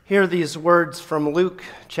Hear these words from Luke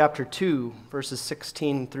chapter 2, verses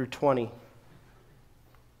 16 through 20.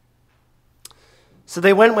 So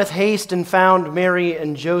they went with haste and found Mary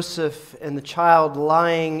and Joseph and the child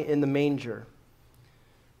lying in the manger.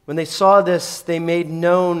 When they saw this, they made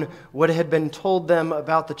known what had been told them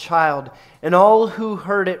about the child, and all who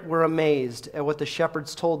heard it were amazed at what the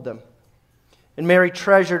shepherds told them. And Mary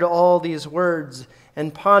treasured all these words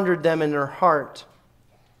and pondered them in her heart.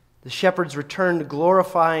 The shepherds returned,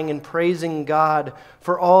 glorifying and praising God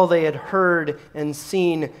for all they had heard and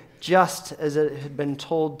seen, just as it had been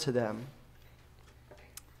told to them.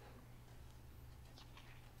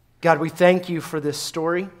 God, we thank you for this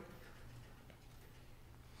story.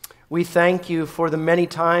 We thank you for the many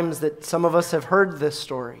times that some of us have heard this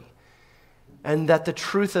story, and that the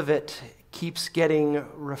truth of it keeps getting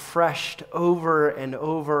refreshed over and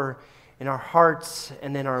over in our hearts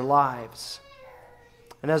and in our lives.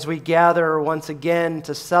 And as we gather once again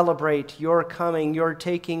to celebrate your coming, your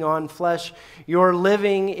taking on flesh, your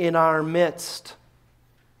living in our midst,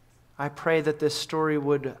 I pray that this story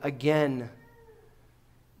would again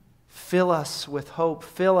fill us with hope,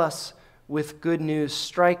 fill us with good news,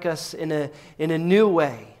 strike us in a new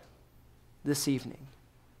way this evening.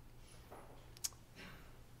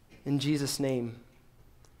 In Jesus' name,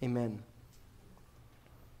 amen.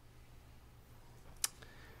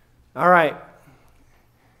 All right.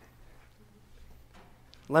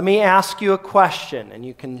 Let me ask you a question, and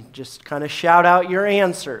you can just kind of shout out your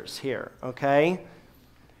answers here, okay?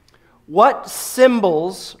 What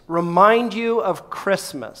symbols remind you of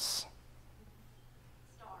Christmas?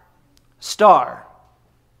 Star.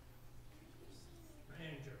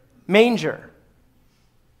 Manger.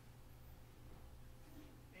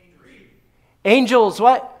 Angels,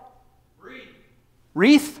 what?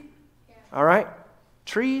 Wreath. All right.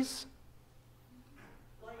 Trees.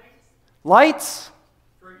 Lights.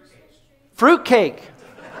 Fruitcake.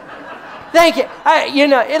 Thank you.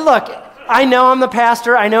 Look, I know I'm the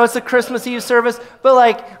pastor. I know it's a Christmas Eve service,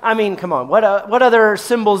 but come on. What other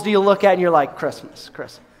symbols do you look at and you're like, Christmas?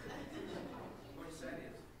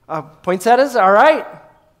 Poinsettias, all right.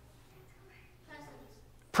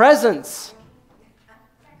 Presents.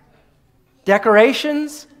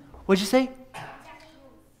 Decorations. What'd you say?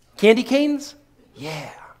 Candy canes? Yeah.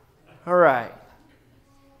 All right.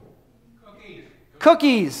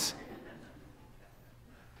 Cookies.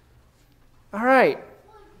 All right.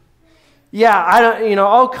 Yeah, I don't.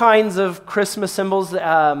 All kinds of Christmas symbols.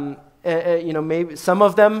 Maybe some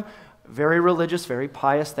of them very religious, very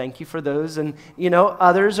pious. Thank you for those. And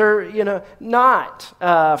others are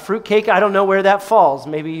not. Fruitcake. I don't know where that falls.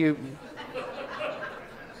 Maybe you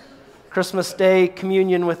Christmas Day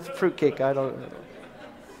communion with fruitcake. I don't know.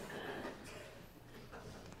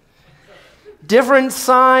 Different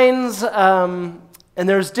signs. And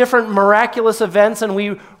there's different miraculous events, and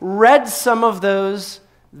we read some of those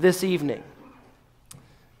this evening.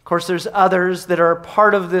 Of course, there's others that are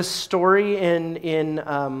part of this story in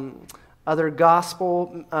other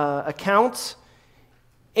gospel accounts.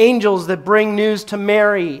 Angels that bring news to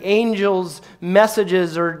Mary, angels'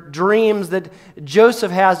 messages or dreams that Joseph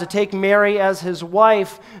has to take Mary as his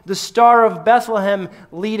wife, the Star of Bethlehem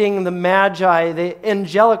leading the Magi, the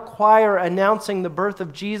angelic choir announcing the birth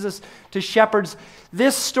of Jesus to shepherds.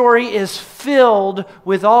 This story is filled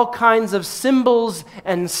with all kinds of symbols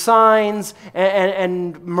and signs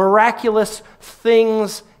and miraculous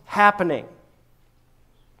things happening.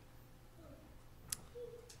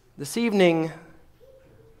 This evening,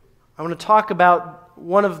 I want to talk about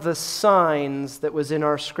one of the signs that was in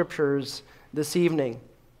our scriptures this evening.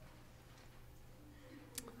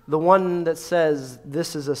 The one that says,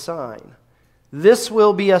 "This is a sign. This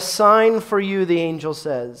will be a sign for you," the angel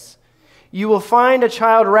says. "You will find a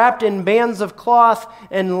child wrapped in bands of cloth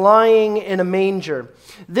and lying in a manger."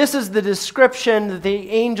 This is the description that the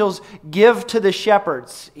angels give to the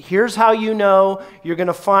shepherds. Here's how you know you're going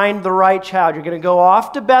to find the right child. You're going to go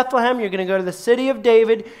off to Bethlehem. You're going to go to the city of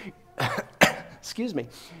David. Excuse me.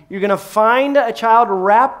 You're going to find a child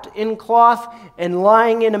wrapped in cloth and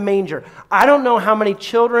lying in a manger. I don't know how many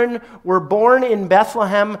children were born in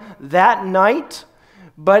Bethlehem that night,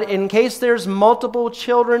 but in case there's multiple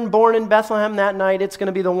children born in Bethlehem that night, it's going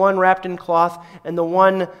to be the one wrapped in cloth and the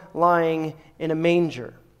one lying in a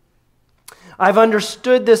manger. I've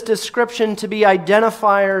understood this description to be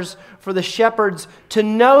identifiers for the shepherds to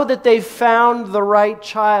know that they've found the right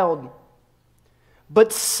child.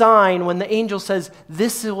 but sign, when the angel says,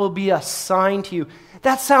 this will be a sign to you,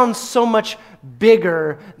 that sounds so much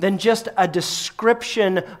bigger than just a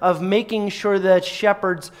description of making sure that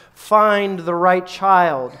shepherds find the right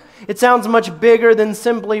child. It sounds much bigger than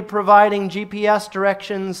simply providing GPS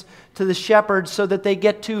directions to the shepherds so that they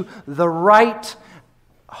get to the right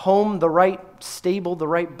home, the right stable, the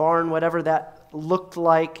right barn, whatever that looked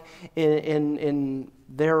like in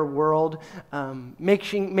their world,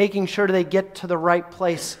 making sure they get to the right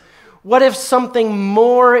place. What if something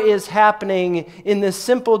more is happening in this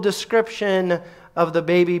simple description of the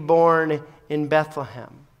baby born in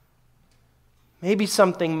Bethlehem? Maybe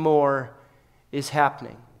something more is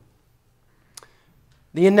happening.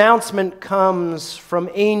 The announcement comes from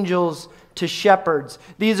angels to shepherds.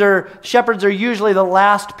 Shepherds are usually the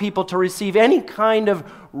last people to receive any kind of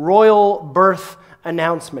royal birth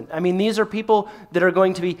announcement. I mean, these are people that are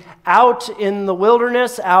going to be out in the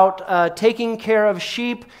wilderness, out taking care of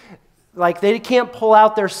sheep. Like, they can't pull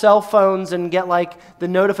out their cell phones and get like the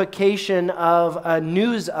notification of a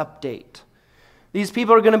news update. These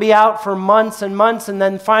people are going to be out for months and months and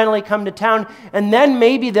then finally come to town, and then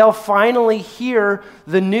maybe they'll finally hear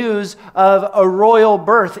the news of a royal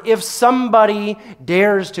birth if somebody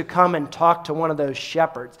dares to come and talk to one of those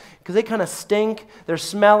shepherds. Because they kind of stink, they're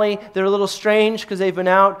smelly, they're a little strange because they've been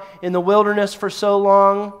out in the wilderness for so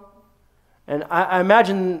long. And I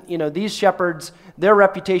imagine, these shepherds, their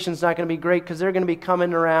reputation's not going to be great because they're going to be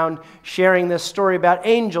coming around sharing this story about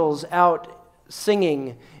angels out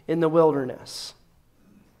singing in the wilderness.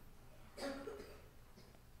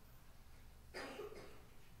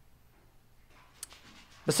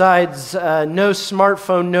 Besides, no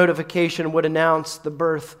smartphone notification would announce the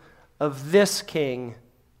birth of this king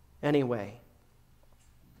anyway.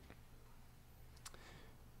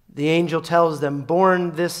 The angel tells them,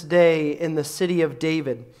 born this day in the city of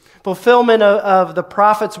David. Fulfillment of the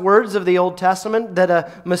prophet's words of the Old Testament that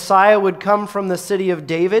a Messiah would come from the city of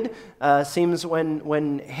David. Seems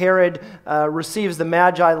when Herod receives the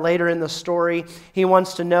Magi later in the story, he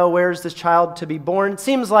wants to know where's this child to be born. It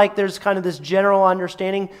seems like there's kind of this general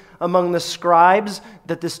understanding among the scribes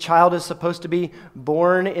that this child is supposed to be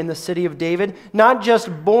born in the city of David. Not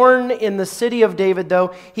just born in the city of David,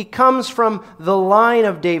 though. He comes from the line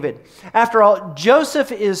of David. After all,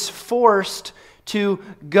 Joseph is forced to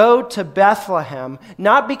go to Bethlehem,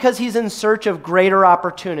 not because he's in search of greater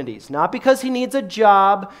opportunities, not because he needs a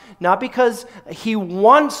job, not because he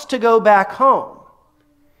wants to go back home.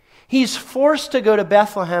 He's forced to go to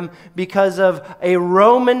Bethlehem because of a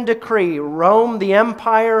Roman decree. Rome, the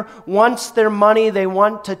empire, wants their money. They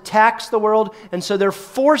want to tax the world, and so they're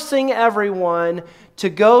forcing everyone to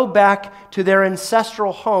go back to their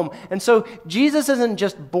ancestral home. And so Jesus isn't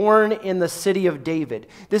just born in the city of David.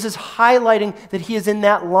 This is highlighting that he is in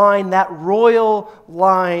that line, that royal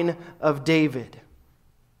line of David.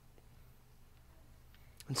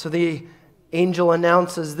 And so the angel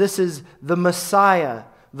announces, this is the Messiah,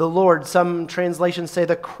 the Lord. Some translations say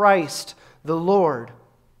the Christ, the Lord.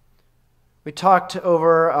 We talked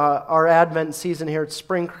over our Advent season here at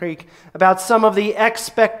Spring Creek about some of the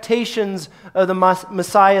expectations of the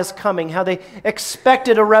Messiah's coming, how they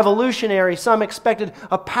expected a revolutionary, some expected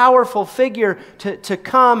a powerful figure to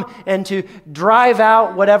come and to drive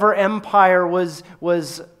out whatever empire was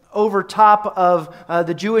over top of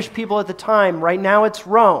the Jewish people at the time. Right now it's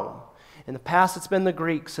Rome. In the past it's been the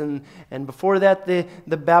Greeks, and before that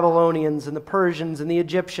the Babylonians and the Persians and the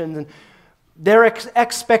Egyptians. And their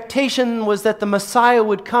expectation was that the Messiah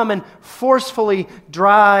would come and forcefully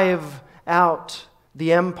drive out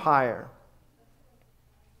the empire.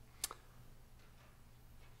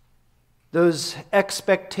 Those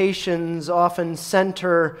expectations often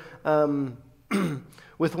center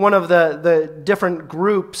with one of the different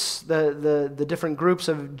groups, the different groups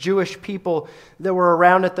of Jewish people that were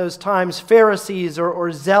around at those times, Pharisees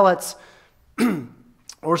or zealots,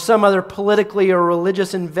 or some other politically or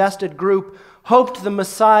religious invested group, hoped the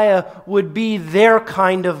Messiah would be their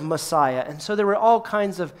kind of Messiah. And so there were all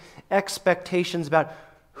kinds of expectations about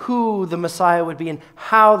who the Messiah would be and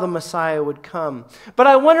how the Messiah would come. But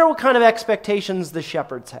I wonder what kind of expectations the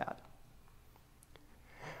shepherds had.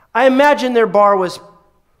 I imagine their bar was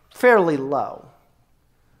fairly low.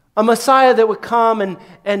 A Messiah that would come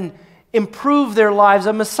and improve their lives,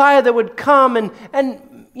 a Messiah that would come and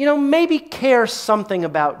maybe care something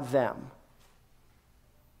about them.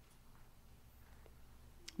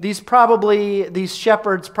 These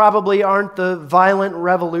shepherds probably aren't the violent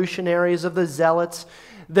revolutionaries of the zealots.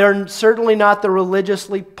 They're certainly not the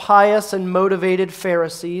religiously pious and motivated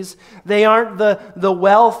Pharisees. They aren't the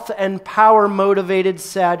wealth and power motivated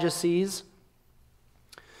Sadducees.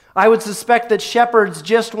 I would suspect that shepherds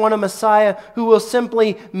just want a Messiah who will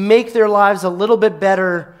simply make their lives a little bit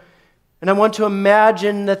better. And I want to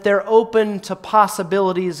imagine that they're open to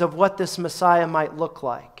possibilities of what this Messiah might look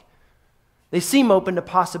like. They seem open to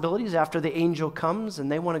possibilities after the angel comes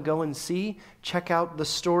and they want to go and check out the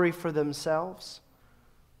story for themselves.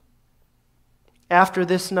 After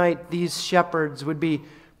this night, these shepherds would be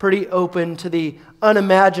pretty open to the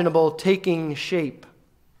unimaginable taking shape.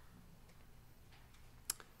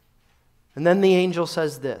 And then the angel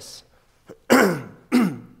says this,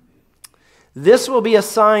 "This will be a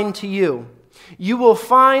sign to you. You will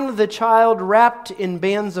find the child wrapped in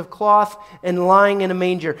bands of cloth and lying in a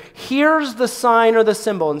manger." Here's the sign or the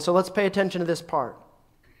symbol. And so let's pay attention to this part.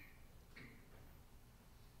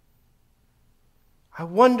 I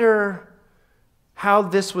wonder how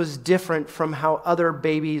this was different from how other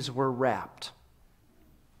babies were wrapped.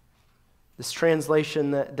 This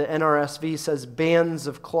translation, the NRSV, says bands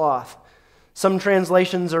of cloth. Some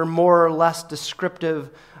translations are more or less descriptive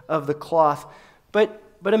of the cloth. But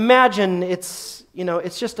imagine it's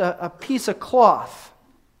just a piece of cloth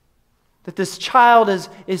that this child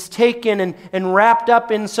is taken and wrapped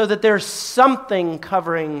up in so that there's something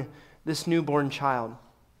covering this newborn child.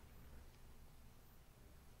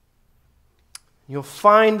 You'll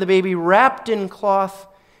find the baby wrapped in cloth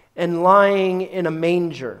and lying in a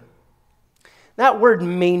manger. That word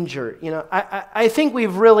manger, I think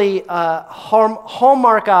we've really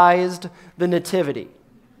hallmarkized the nativity.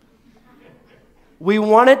 We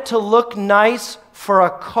want it to look nice for a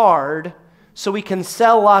card so we can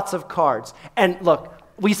sell lots of cards. And look,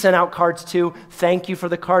 we sent out cards too. Thank you for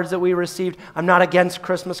the cards that we received. I'm not against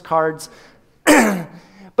Christmas cards. But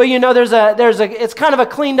it's kind of a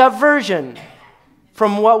cleaned up version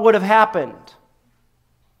from what would have happened.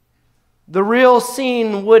 The real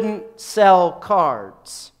scene wouldn't sell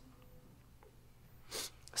cards.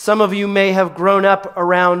 Some of you may have grown up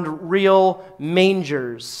around real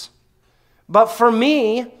mangers. But for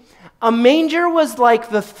me, a manger was like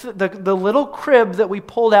the little crib that we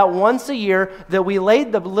pulled out once a year that we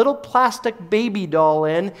laid the little plastic baby doll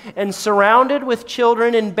in and surrounded with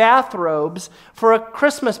children in bathrobes for a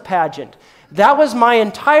Christmas pageant. That was my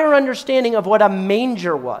entire understanding of what a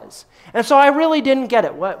manger was. And so I really didn't get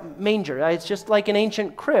it. What manger? It's just like an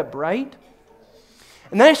ancient crib, right?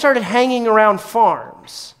 And then I started hanging around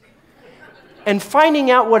farms and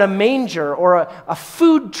finding out what a manger or a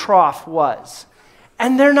food trough was.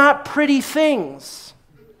 And they're not pretty things,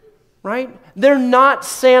 right? They're not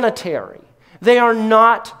sanitary. They are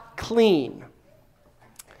not clean.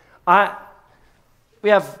 I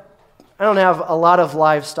don't have a lot of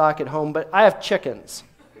livestock at home, but I have chickens.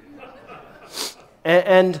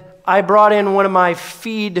 And I brought in one of my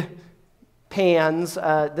feed pans.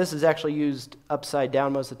 This is actually used upside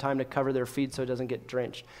down most of the time to cover their feed so it doesn't get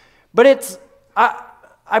drenched. But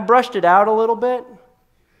I brushed it out a little bit,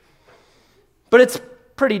 but it's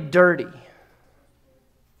pretty dirty.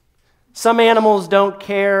 Some animals don't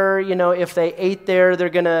care, if they ate there, they're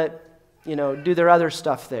going to, do their other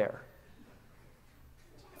stuff there.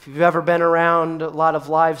 If you've ever been around a lot of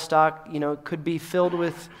livestock, it could be filled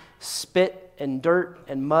with spit and dirt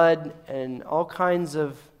and mud and all kinds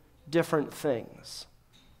of different things.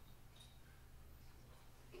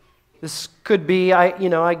 This could be,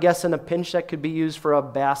 I guess in a pinch that could be used for a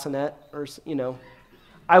bassinet or,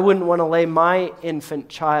 I wouldn't want to lay my infant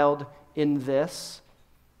child in this.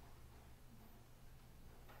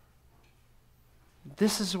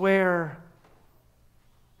 This is where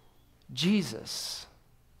Jesus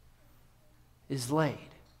is laid.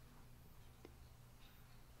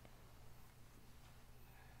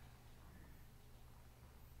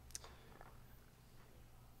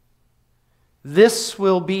 This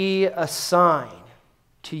will be a sign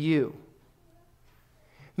to you.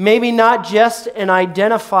 Maybe not just an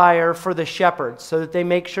identifier for the shepherds so that they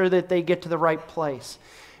make sure that they get to the right place.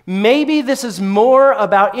 Maybe this is more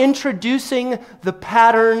about introducing the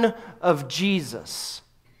pattern of Jesus.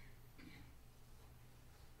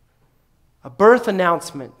 A birth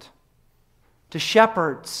announcement to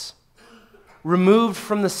shepherds removed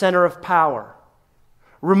from the center of power,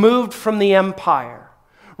 removed from the empire,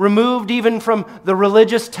 removed even from the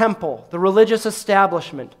religious temple, the religious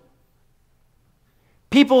establishment.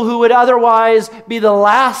 People who would otherwise be the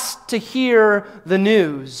last to hear the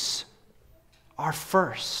news are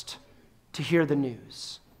first to hear the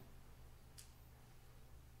news.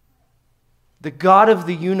 The God of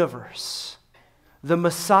the universe, the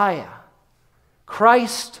Messiah,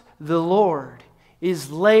 Christ the Lord,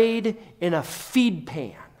 is laid in a feed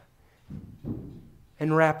pan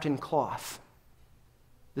and wrapped in cloth.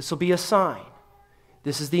 This will be a sign.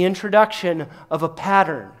 This is the introduction of a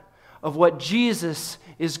pattern of what Jesus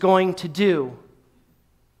is going to do.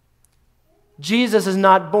 Jesus is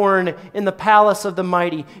not born in the palace of the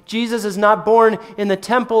mighty. Jesus is not born in the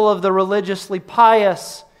temple of the religiously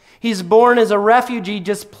pious. He's born as a refugee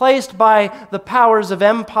displaced by the powers of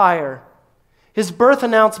empire. His birth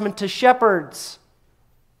announcement to shepherds,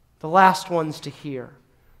 the last ones to hear,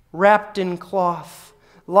 wrapped in cloth,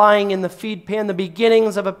 lying in the feed pan, the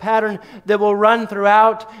beginnings of a pattern that will run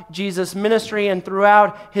throughout Jesus' ministry and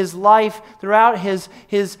throughout his life, throughout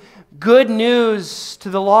his good news to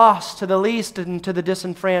the lost, to the least, and to the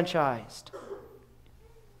disenfranchised.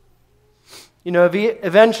 You know,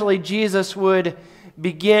 eventually Jesus would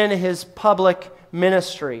begin his public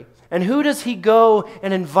ministry. And who does he go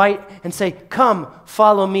and invite and say, "Come,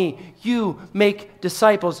 follow me. You make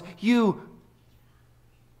disciples. You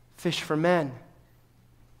fish for men"?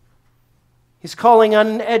 He's calling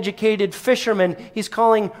uneducated fishermen. He's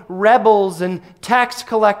calling rebels and tax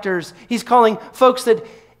collectors. He's calling folks that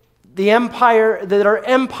are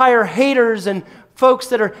empire haters and folks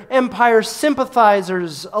that are empire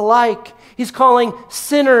sympathizers alike. He's calling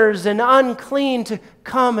sinners and unclean to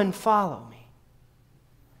come and follow me.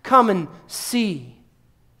 Come and see.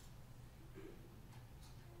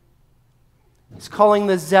 He's calling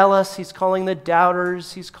the zealous. He's calling the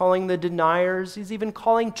doubters. He's calling the deniers. He's even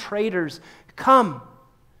calling traitors. Come,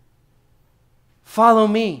 follow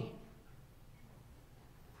me.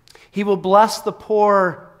 He will bless the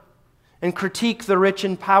poor and critique the rich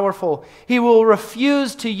and powerful. He will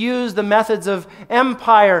refuse to use the methods of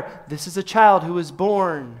empire. This is a child who was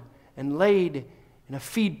born and laid in a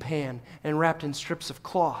feed pan and wrapped in strips of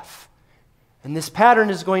cloth. And this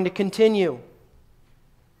pattern is going to continue.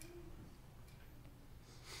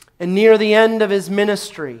 And near the end of his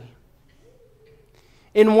ministry,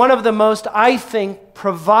 in one of the most, I think,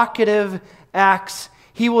 provocative acts,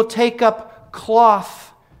 he will take up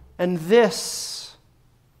cloth, and this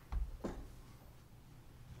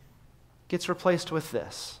gets replaced with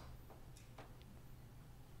this.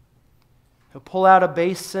 He'll pull out a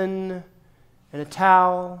basin and a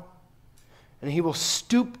towel, and he will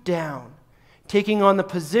stoop down, taking on the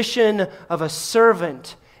position of a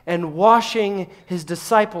servant and washing his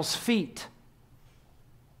disciples' feet.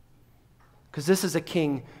 Because this is a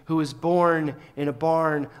king who was born in a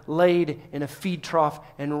barn, laid in a feed trough,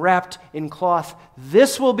 and wrapped in cloth.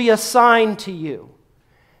 This will be a sign to you,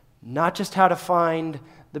 not just how to find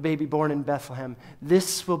the baby born in Bethlehem.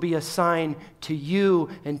 This will be a sign to you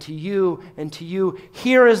and to you and to you.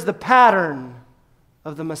 Here is the pattern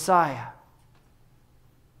of the Messiah.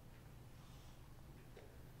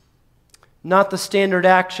 Not the standard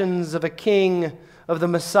actions of a king, of the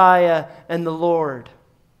Messiah and the Lord,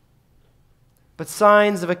 but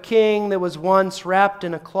signs of a king that was once wrapped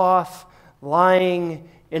in a cloth, lying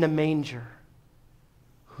in a manger,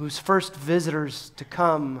 whose first visitors to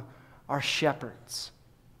come are shepherds.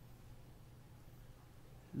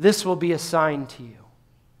 This will be a sign to you.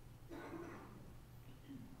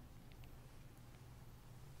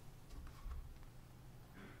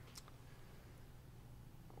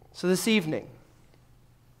 So this evening,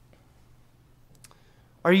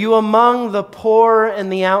 are you among the poor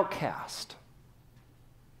and the outcast?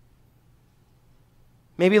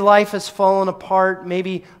 Maybe life has fallen apart.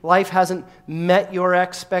 Maybe life hasn't met your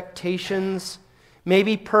expectations.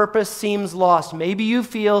 Maybe purpose seems lost. Maybe you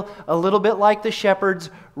feel a little bit like the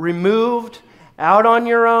shepherds, removed, out on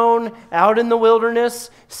your own, out in the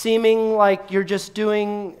wilderness, seeming like you're just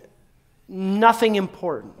doing nothing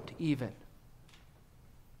important even.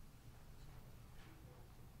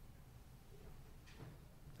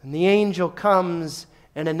 And the angel comes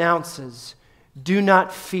and announces, "Do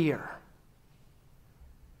not fear.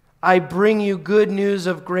 I bring you good news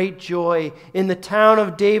of great joy. In the town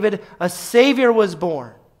of David, a Savior was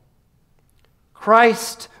born.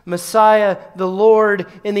 Christ, Messiah, the Lord,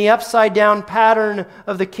 in the upside-down pattern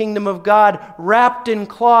of the kingdom of God, wrapped in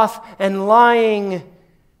cloth and lying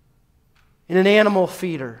in an animal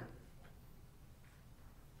feeder."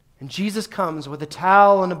 And Jesus comes with a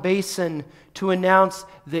towel and a basin to announce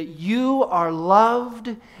that you are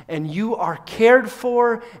loved and you are cared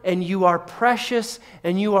for and you are precious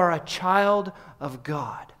and you are a child of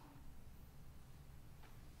God.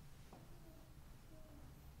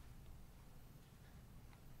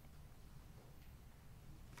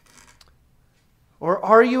 Or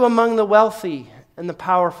are you among the wealthy and the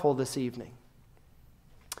powerful this evening?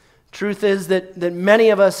 Truth is that many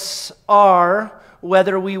of us are,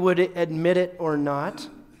 whether we would admit it or not.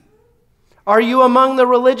 Are you among the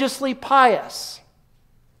religiously pious?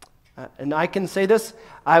 And I can say this,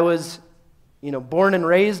 I was born and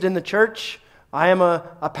raised in the church. I am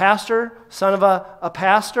a pastor, son of a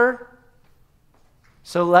pastor.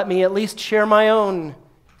 So let me at least share my own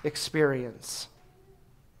experience.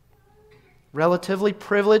 Relatively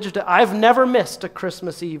privileged. I've never missed a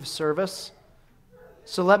Christmas Eve service.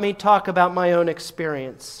 So let me talk about my own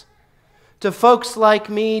experience. To folks like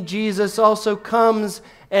me, Jesus also comes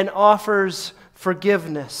and offers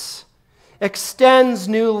forgiveness, extends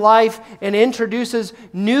new life, and introduces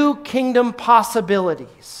new kingdom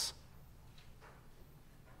possibilities.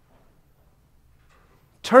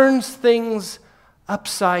 Turns things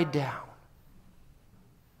upside down.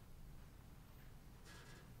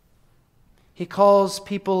 He calls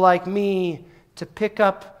people like me to pick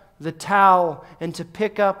up the towel and to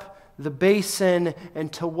pick up the basin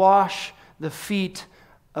and to wash the feet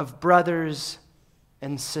of brothers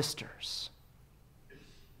and sisters.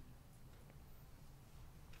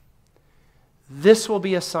 This will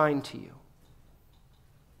be a sign to you.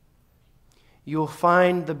 You will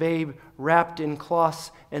find the babe wrapped in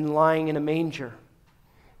cloths and lying in a manger.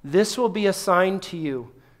 This will be a sign to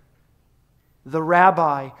you. The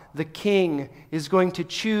rabbi, the king, is going to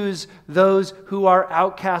choose those who are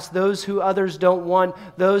outcast, those who others don't want,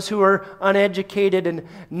 those who are uneducated and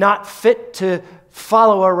not fit to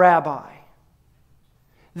follow a rabbi.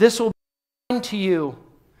 This will be a sign to you.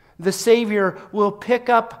 The Savior will pick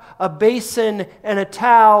up a basin and a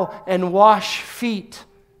towel and wash feet.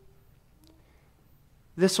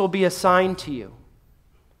 This will be a sign to you.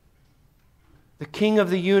 The King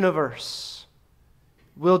of the universe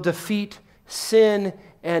will defeat sin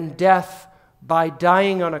and death by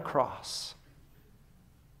dying on a cross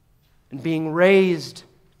and being raised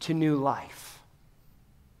to new life.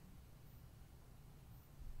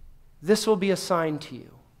 This will be a sign to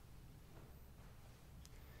you.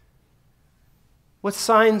 What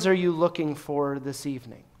signs are you looking for this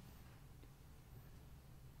evening?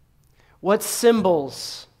 What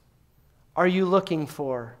symbols are you looking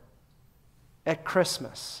for at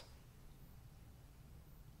Christmas?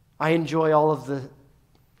 I enjoy all of the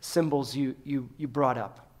symbols you brought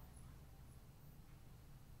up.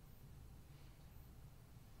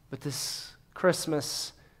 But this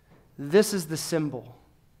Christmas, this is the symbol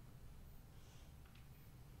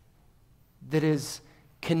that is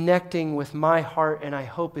connecting with my heart and I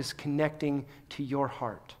hope is connecting to your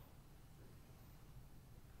heart.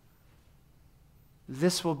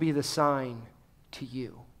 This will be the sign to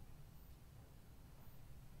you.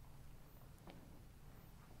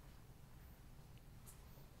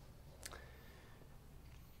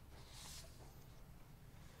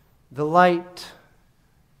 The light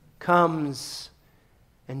comes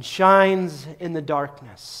and shines in the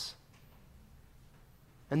darkness,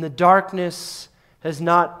 and the darkness has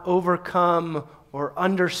not overcome or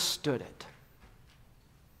understood it.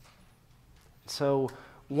 So,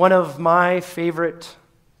 one of my favorite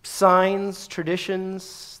signs,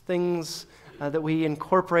 traditions, things that we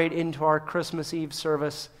incorporate into our Christmas Eve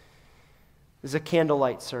service is a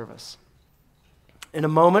candlelight service. In a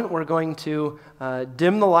moment, we're going to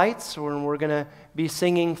dim the lights, and we're going to be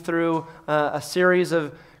singing through a series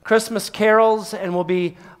of Christmas carols, and we'll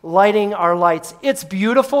be lighting our lights. It's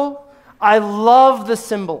beautiful. I love the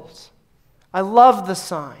symbols. I love the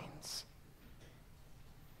signs.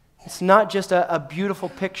 It's not just a beautiful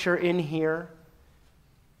picture in here.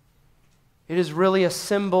 It is really a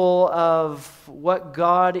symbol of what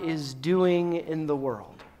God is doing in the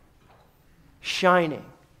world, shining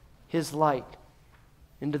His light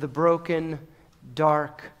into the broken,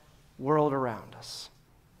 dark world around us.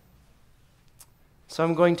 So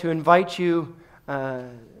I'm going to invite you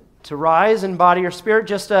to rise in body or spirit.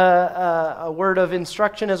 Just a word of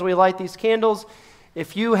instruction as we light these candles.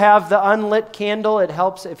 If you have the unlit candle, it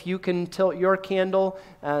helps if you can tilt your candle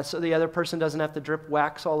so the other person doesn't have to drip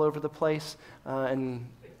wax all over the place and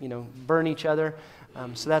burn each other.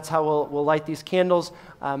 So that's how we'll light these candles.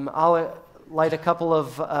 I'll light a couple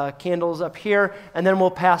of candles up here, and then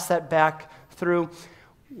we'll pass that back through.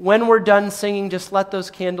 When we're done singing, just let those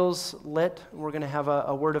candles lit. We're going to have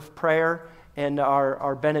a word of prayer and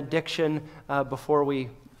our benediction before we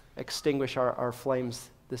extinguish our flames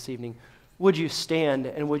this evening. Would you stand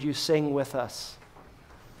and would you sing with us?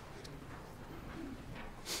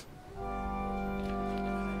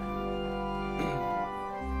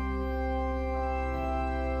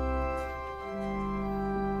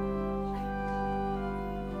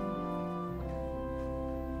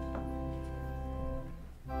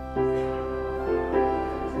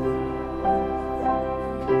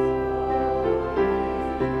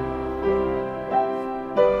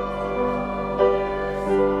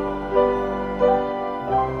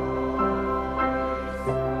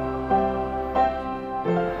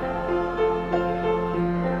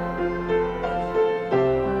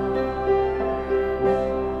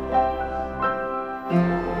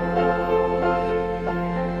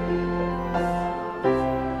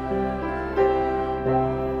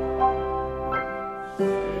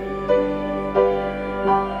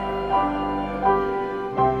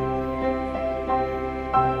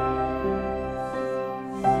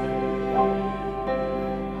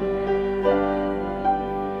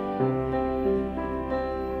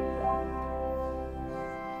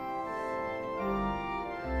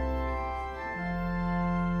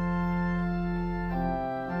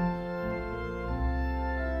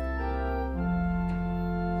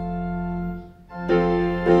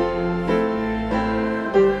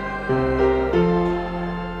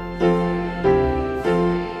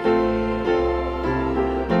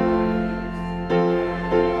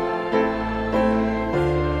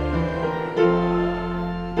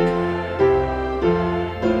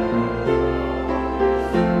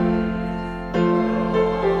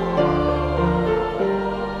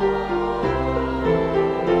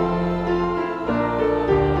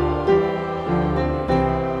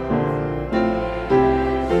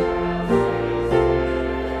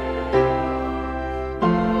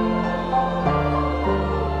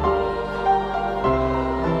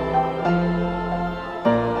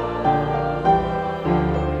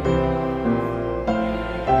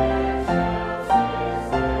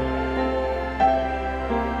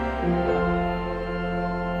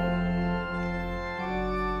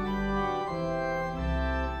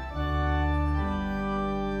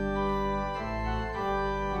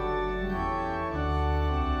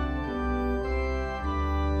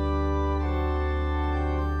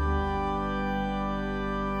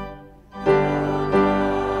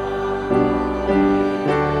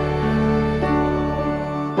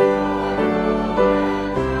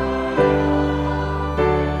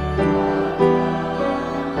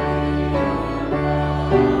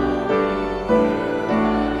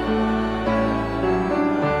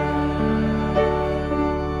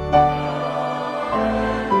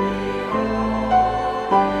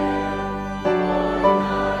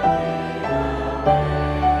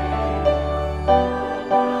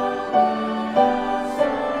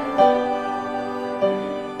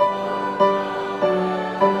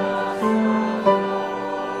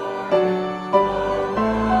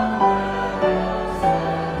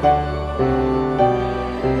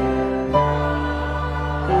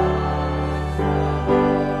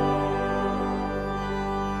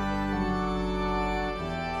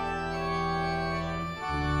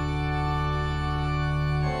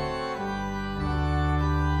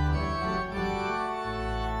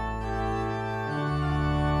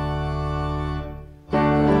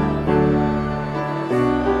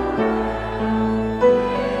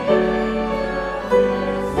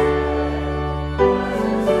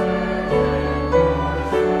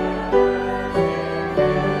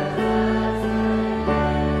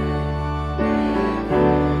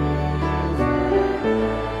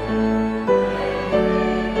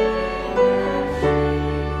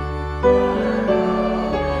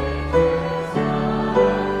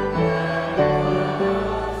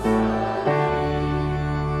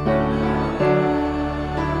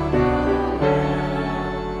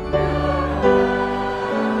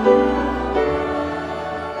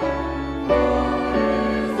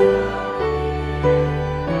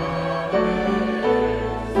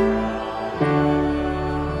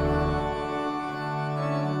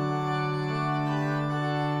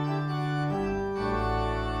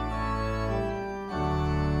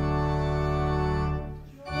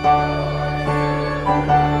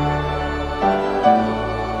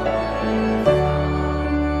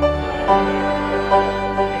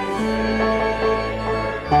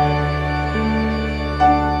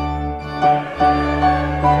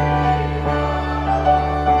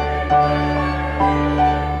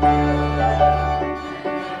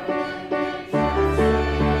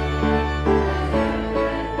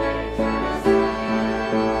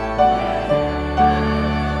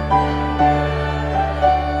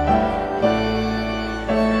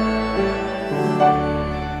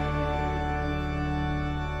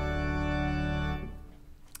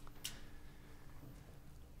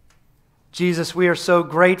 Jesus, we are so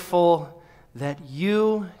grateful that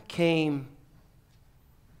you came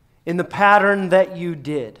in the pattern that you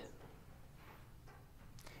did,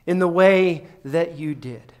 in the way that you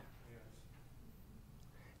did.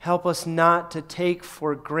 Help us not to take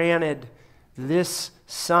for granted this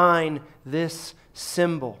sign, this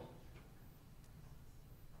symbol.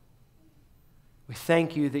 We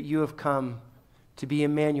thank you that you have come to be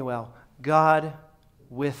Emmanuel, God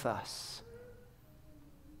with us.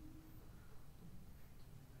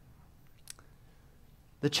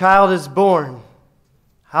 The child is born.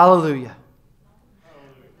 Hallelujah.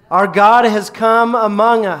 Our God has come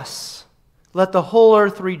among us. Let the whole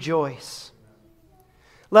earth rejoice.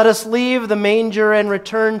 Let us leave the manger and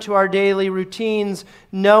return to our daily routines,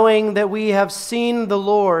 knowing that we have seen the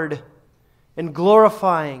Lord and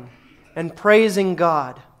glorifying and praising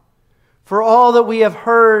God for all that we have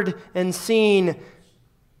heard and seen.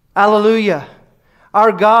 Hallelujah.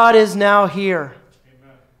 Our God is now here.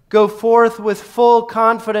 Go forth with full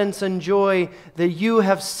confidence and joy that you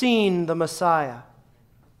have seen the Messiah.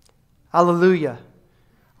 Hallelujah.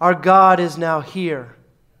 Our God is now here.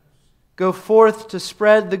 Go forth to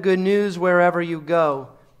spread the good news wherever you go,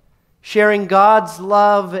 sharing God's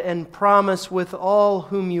love and promise with all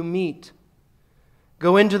whom you meet.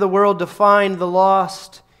 Go into the world to find the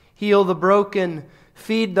lost, heal the broken,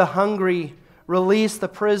 feed the hungry, release the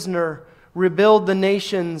prisoner, rebuild the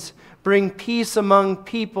nations, bring peace among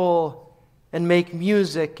people, and make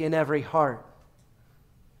music in every heart.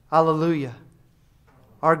 Alleluia.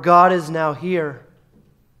 Our God is now here.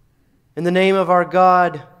 In the name of our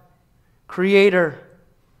God, Creator,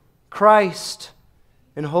 Christ,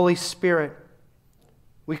 and Holy Spirit,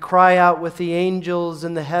 we cry out with the angels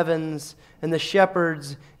in the heavens and the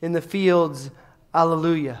shepherds in the fields,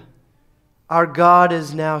 Alleluia. Our God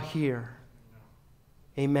is now here.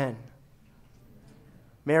 Amen.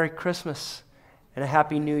 Merry Christmas and a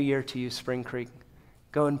Happy New Year to you, Spring Creek.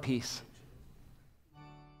 Go in peace.